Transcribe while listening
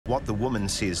what the woman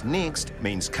says next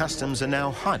means customs are now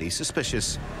highly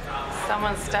suspicious.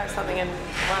 Someone stuck something in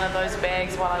one of those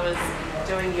bags while I was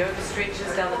doing yoga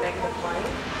stretches down the back of the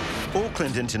plane.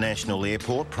 Auckland International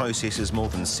Airport processes more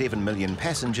than 7 million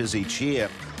passengers each year.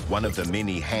 One of the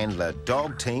many handler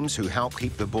dog teams who help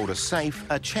keep the border safe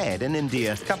are Chad in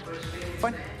India. Come,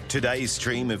 fine. Today's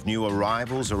stream of new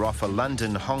arrivals are off a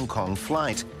London-Hong Kong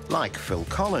flight. Like Phil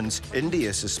Collins,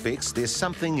 India suspects there's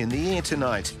something in the air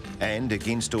tonight. And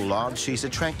against all odds, she's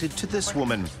attracted to this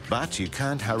woman. But you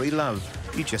can't hurry love.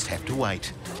 You just have to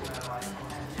wait. Do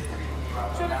you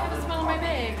want to have a smell of my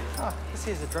bag? Oh, this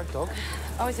here's a drug dog.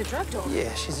 Oh, it's a drug dog?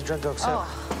 Yeah, she's a drug dog, so...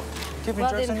 Oh. Do you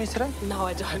have any drugs on you today? No,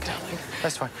 I don't, darling.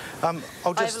 That's fine.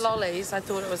 I'll just... I have lollies. I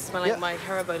thought it was smelling my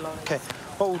Haribo lollies. OK.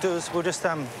 What we'll do is we'll just,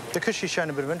 because she's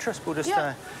shown a bit of interest, we'll just,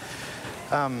 have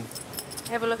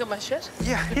a look at my shit?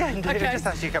 Yeah, indeed. Okay. Just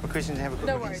ask you a couple of questions and have a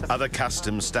quick look. worries. Other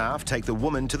customs staff take the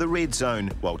woman to the red zone,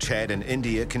 while Chad and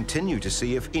India continue to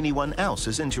see if anyone else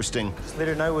is interesting. Just let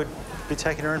her know we'd be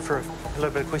taking her in for a little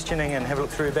bit of questioning and have a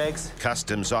look through her bags.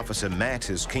 Customs officer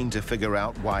Matt is keen to figure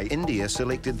out why India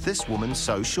selected this woman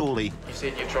so surely. You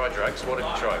said you tried drugs. What did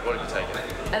you try? What have you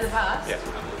taken? In the past? Yeah.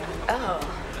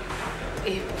 Oh.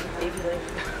 Everything.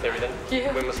 Everything?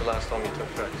 Yeah. When was the last time you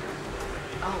took drugs?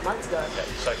 Oh, months ago. Okay.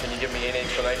 So can you give me any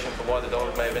explanation for why the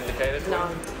dog may have indicated? No.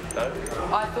 No?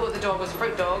 I thought the dog was a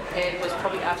fruit dog and was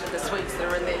probably after the sweets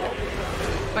that are in there.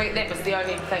 But that was the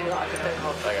only thing that I could think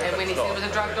of. Okay, and when he said it was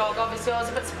a drug dog, obviously I was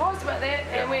a bit surprised about that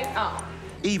and went, oh.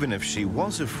 Even if she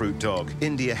was a fruit dog,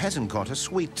 India hasn't got a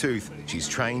sweet tooth. She's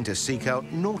trained to seek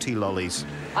out naughty lollies.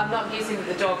 I'm not guessing that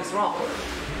the dog is wrong,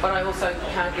 but I also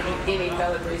can't give you any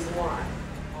valid reason why.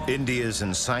 India's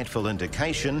insightful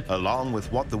indication, along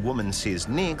with what the woman says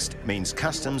next, means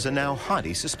customs are now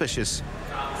highly suspicious.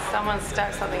 Someone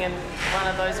stuck something in one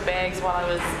of those bags while I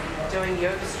was doing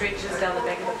yoga stretches down the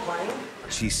back of the plane.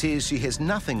 She says she has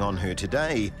nothing on her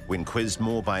today. When quizzed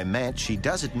more by Matt, she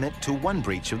does admit to one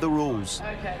breach of the rules.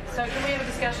 Okay, so can we have a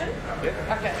discussion?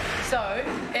 Yeah. Okay, so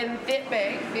in that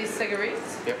bag there's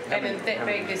cigarettes, Yep. and in that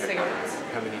bag there's cigarettes.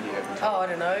 How many do you have? Oh, I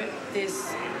don't know.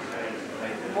 There's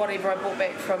whatever I brought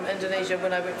back from Indonesia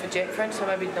when I went for Jack Fringe, so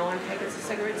maybe 9 packets of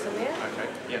cigarettes in there. Okay.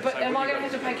 Yeah. But so am I what going to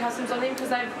have to pay customs on them?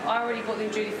 Because I already bought them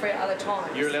duty-free at other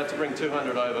times. You're allowed to bring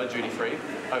 200 over duty-free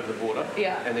over the border.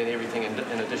 Yeah. And then everything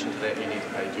in addition to that, you need to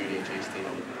pay duty and GST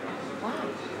on. Wow.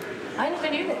 I never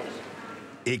knew that.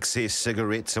 Excess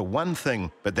cigarettes are one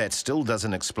thing, but that still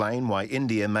doesn't explain why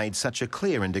India made such a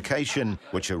clear indication,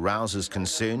 which arouses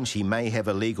concern she may have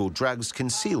illegal drugs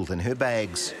concealed in her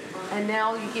bags. And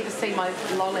now you get to see my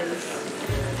lollies.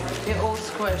 They're all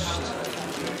squished.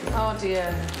 Oh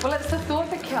dear. Well, it's the thought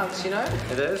that counts, you know?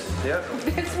 It is, yeah.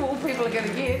 That's what all people are going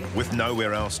to get. With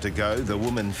nowhere else to go, the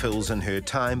woman fills in her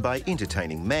time by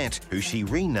entertaining Matt, who she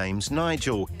renames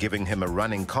Nigel, giving him a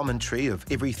running commentary of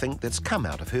everything that's come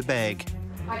out of her bag.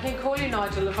 I can call you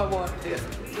Nigel if I want.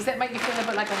 Does that make you feel a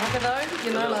bit like a hooker though?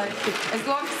 You know, like,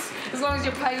 as long as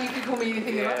you pay, you can call me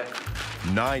anything you like.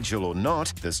 Nigel or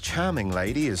not, this charming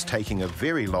lady is taking a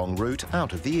very long route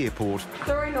out of the airport.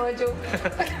 Sorry, Nigel.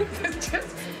 It's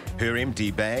just... Her empty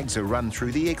bags are run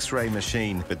through the X-ray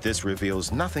machine, but this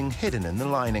reveals nothing hidden in the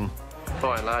lining.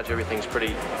 By and large, everything's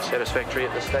pretty satisfactory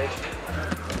at this stage.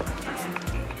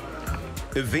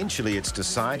 Eventually, it's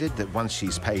decided that once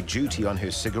she's paid duty on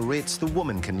her cigarettes, the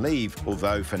woman can leave,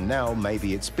 although for now,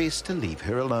 maybe it's best to leave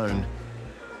her alone.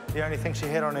 The only thing she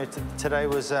had on her today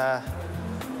was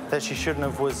that she shouldn't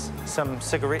have was some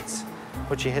cigarettes,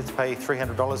 which she had to pay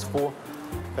 $300 for.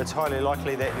 It's highly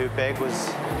likely that her bag was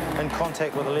in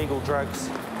contact with illegal drugs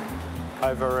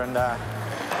over in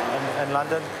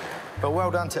London. But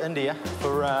well done to India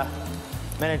for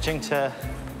managing to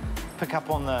pick up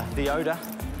on the odour.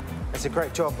 It's a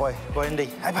great job by Indy.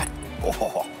 Hey, bud.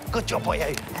 Oh, good job, boy.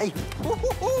 Hey.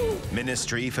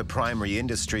 Ministry for Primary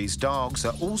Industries dogs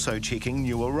are also checking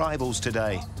new arrivals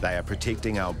today. They are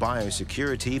protecting our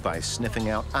biosecurity by sniffing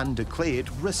out undeclared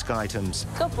risk items.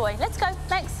 Good boy. Let's go.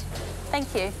 Thanks.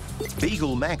 Thank you.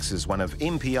 Beagle Max is one of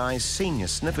MPI's senior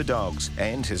sniffer dogs,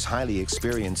 and his highly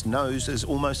experienced nose is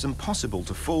almost impossible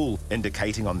to fool.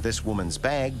 Indicating on this woman's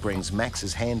bag brings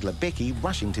Max's handler Becky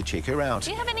rushing to check her out.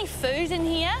 Do you have any food in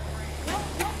here?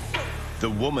 The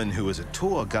woman, who is a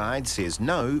tour guide, says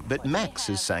no, but Max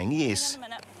is saying yes.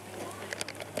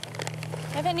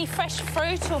 Have any fresh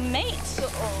fruit or meat?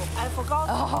 I forgot.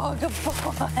 Oh, good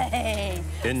boy.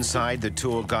 Inside the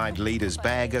tour guide leader's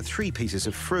bag are 3 pieces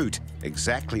of fruit,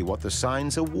 exactly what the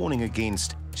signs are warning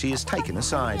against. She is taken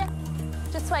aside.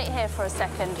 Just wait here for a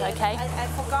second, okay? I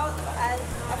forgot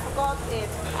it,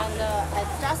 and I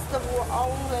just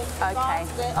always forgot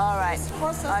that all right. this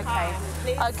was a Okay, time,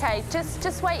 please. okay.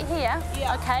 Just wait here,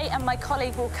 Yeah. okay? And my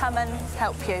colleague will come and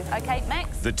help you, okay,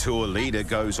 Max? The tour leader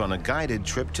goes on a guided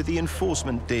trip to the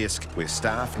enforcement desk, where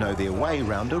staff know their way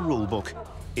round a rulebook.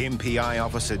 MPI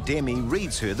officer Demi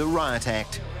reads her the Riot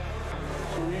Act.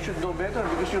 So you should know better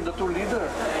because you're the tour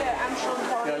leader. Yeah, I'm so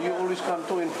sorry. Yeah, you always come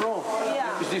to and fro.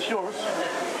 Yeah. Is this yours?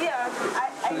 Yeah,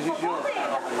 I This is forgot it.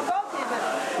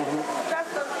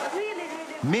 Just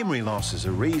really. Memory loss is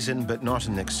a reason, but not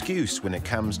an excuse when it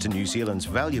comes to New Zealand's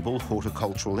valuable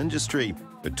horticultural industry.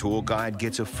 The tour guide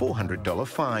gets a $400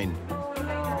 fine.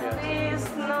 Please,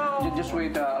 no. Just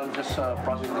wait, I'll just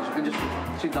process this. You can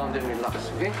just sit down there and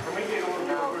relax, okay?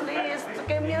 No, please,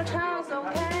 give me a chance,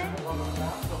 okay?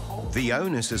 The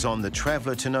onus is on the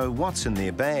traveller to know what's in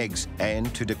their bags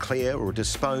and to declare or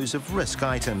dispose of risk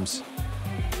items.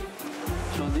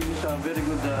 So this is a very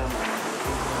good,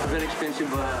 very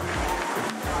expensive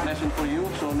lesson for you.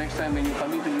 So next time when you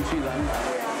come into New Zealand,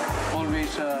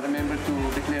 always remember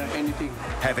to declare anything.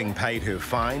 Having paid her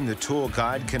fine, the tour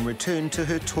guide can return to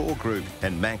her tour group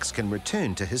and Max can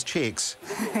return to his checks.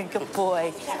 Good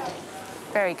boy.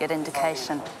 Very good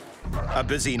indication. A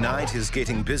busy night is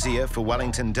getting busier for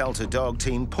Wellington Delta dog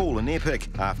team Paul and Epic.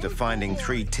 After finding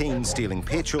 3 teens stealing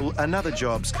petrol, another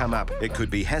job's come up. It could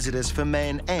be hazardous for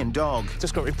man and dog.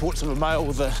 Just got reports of a male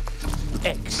with a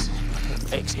axe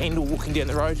handle walking down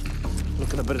the road,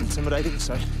 looking a bit intimidating,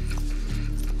 so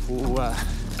we'll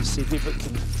see if Epic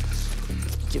can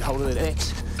get hold of that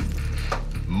axe.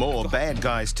 More bad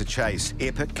guys to chase.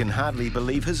 Epic can hardly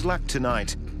believe his luck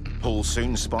tonight. Paul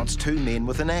soon spots 2 men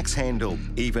with an axe handle.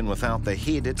 Even without the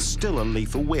head, it's still a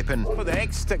lethal weapon. Put the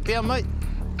axe stick down, mate.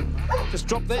 Just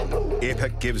drop that.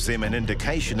 Epic gives them an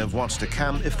indication of what's to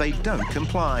come if they don't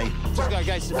comply. Just go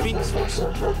against the fence, boss.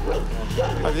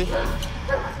 Over there.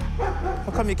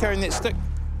 How come you're carrying that stick?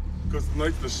 Because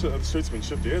the street's been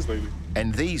shifty as lately.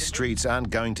 And these streets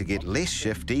aren't going to get less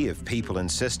shifty if people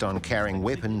insist on carrying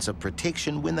weapons of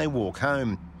protection when they walk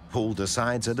home. Paul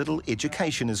decides a little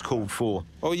education is called for.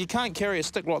 Well, you can't carry a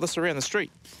stick like this around the street,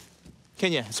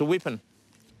 can you? It's a weapon.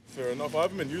 Fair enough. I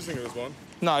haven't been using it as one.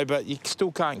 No, but you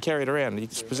still can't carry it around.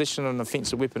 It's positioned on an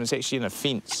offensive weapon. It's actually an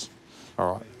offence.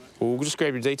 All right. Well, we'll just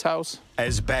grab your details.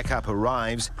 As backup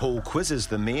arrives, Paul quizzes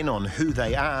the men on who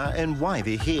they are and why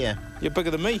they're here. You're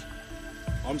bigger than me.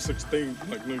 I'm 16,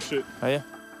 like no shit. Oh, yeah?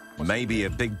 Maybe a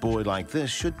big boy like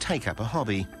this should take up a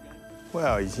hobby.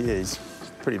 Well, he's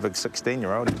a pretty big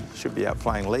 16-year-old. He should be out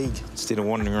playing league instead of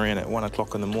wandering around at 1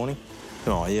 o'clock in the morning.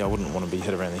 Oh, yeah, I wouldn't want to be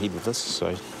hit around the head with this,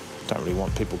 so don't really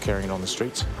want people carrying it on the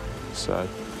streets. So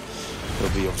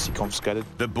it'll be obviously confiscated.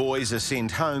 The boys are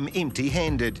sent home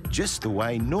empty-handed, just the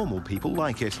way normal people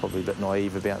like it. Probably a bit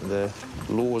naive about the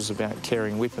laws about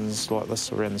carrying weapons like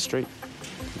this around the street.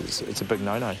 It's a big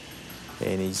no-no,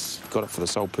 and he's got it for the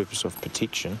sole purpose of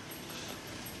protection.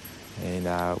 And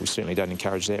we certainly don't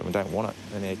encourage that and we don't want it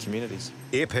in our communities.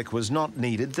 Epic was not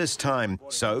needed this time,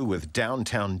 so with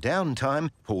downtown downtime,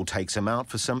 Paul takes him out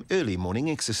for some early morning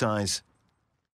exercise.